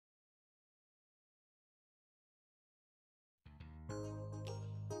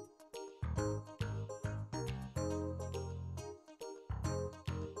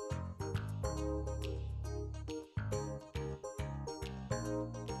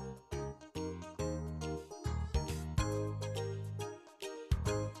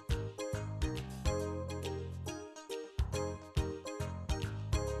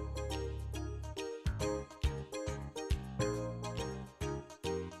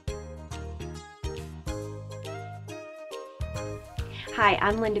Hi,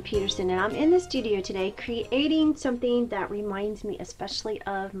 I'm Linda Peterson, and I'm in the studio today creating something that reminds me especially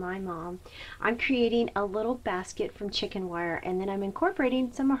of my mom. I'm creating a little basket from chicken wire, and then I'm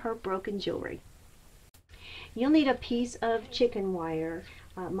incorporating some of her broken jewelry. You'll need a piece of chicken wire.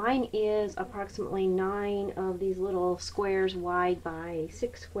 Mine is approximately 9 of these little squares wide by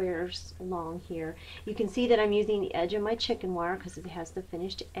 6 squares long here. You can see that I'm using the edge of my chicken wire because it has the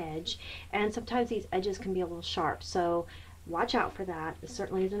finished edge, and sometimes these edges can be a little sharp, so watch out for that. It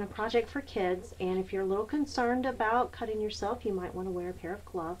certainly isn't a project for kids, and if you're a little concerned about cutting yourself, you might want to wear a pair of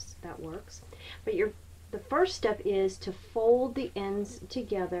gloves. That works. But the first step is to fold the ends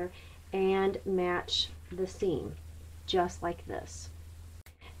together and match the seam, just like this.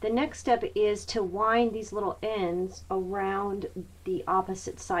 The next step is to wind these little ends around the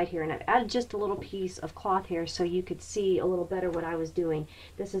opposite side here, and I've added just a little piece of cloth here so you could see a little better what I was doing.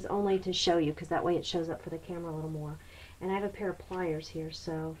 This is only to show you because that way it shows up for the camera a little more. And I have a pair of pliers here,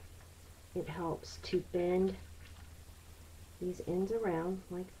 so it helps to bend these ends around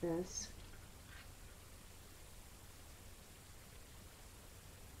like this.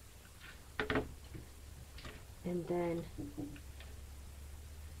 And then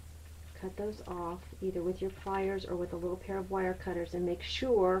cut those off either with your pliers or with a little pair of wire cutters, and make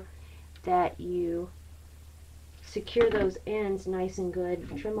sure that you secure those ends nice and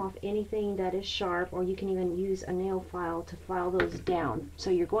good. Trim off anything that is sharp, or you can even use a nail file to file those down. So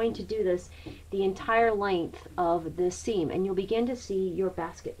you're going to do this the entire length of this seam, and you'll begin to see your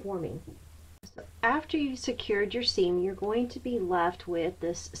basket forming. So after you've secured your seam, you're going to be left with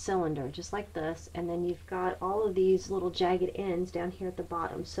this cylinder just like this, and then you've got all of these little jagged ends down here at the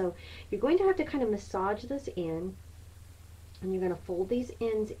bottom. So you're going to have to kind of massage this in, and you're going to fold these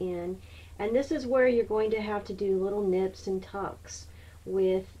ends in, and this is where you're going to have to do little nips and tucks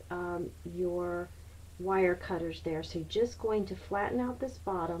with your wire cutters there. So you're just going to flatten out this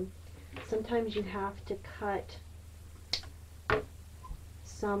bottom. Sometimes you have to cut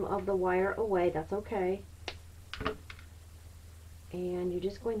some of the wire away, that's okay. And you're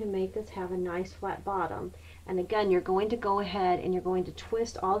just going to make this have a nice flat bottom. And again, you're going to go ahead and you're going to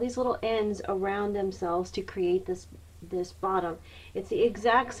twist all these little ends around themselves to create this bottom. It's the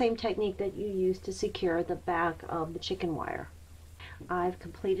exact same technique that you use to secure the back of the chicken wire. I've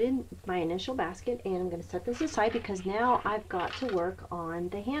completed my initial basket, and I'm going to set this aside because now I've got to work on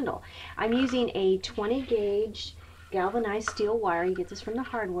the handle. I'm using a 20 gauge galvanized steel wire. You get this from the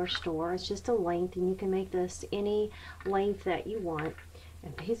hardware store. It's just a length, and you can make this any length that you want.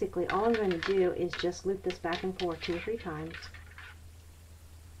 And basically all I'm going to do is just loop this back and forth 2 or 3 times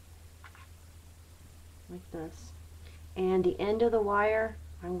like this. And the end of the wire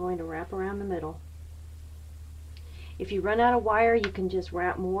I'm going to wrap around the middle. If you run out of wire, you can just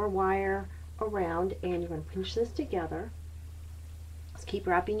wrap more wire around, and you're going to pinch this together. Just keep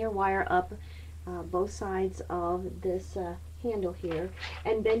wrapping your wire up both sides of this handle here,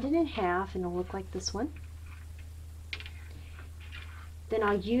 and bend it in half, and it'll look like this one. Then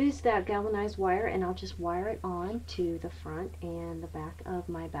I'll use that galvanized wire, and I'll just wire it on to the front and the back of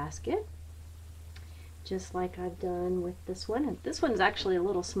my basket, just like I've done with this one. And this one's actually a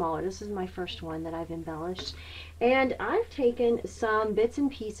little smaller. This is my first one that I've embellished. And I've taken some bits and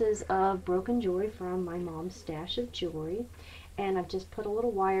pieces of broken jewelry from my mom's stash of jewelry, and I've just put a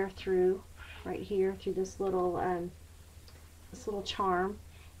little wire through right here through this little charm,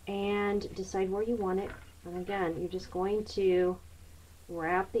 and decide where you want it. And again, you're just going to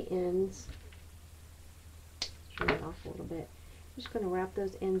wrap the ends. Turn it off a little bit. I'm just going to wrap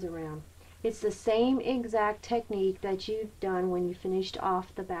those ends around. It's the same exact technique that you've done when you finished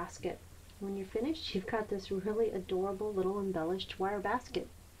off the basket. When you're finished, you've got this really adorable little embellished wire basket.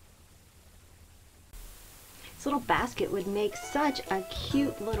 This little basket would make such a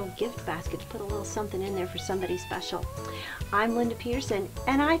cute little gift basket to put a little something in there for somebody special. I'm Linda Peterson,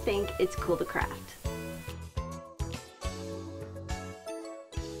 and I think it's cool to craft.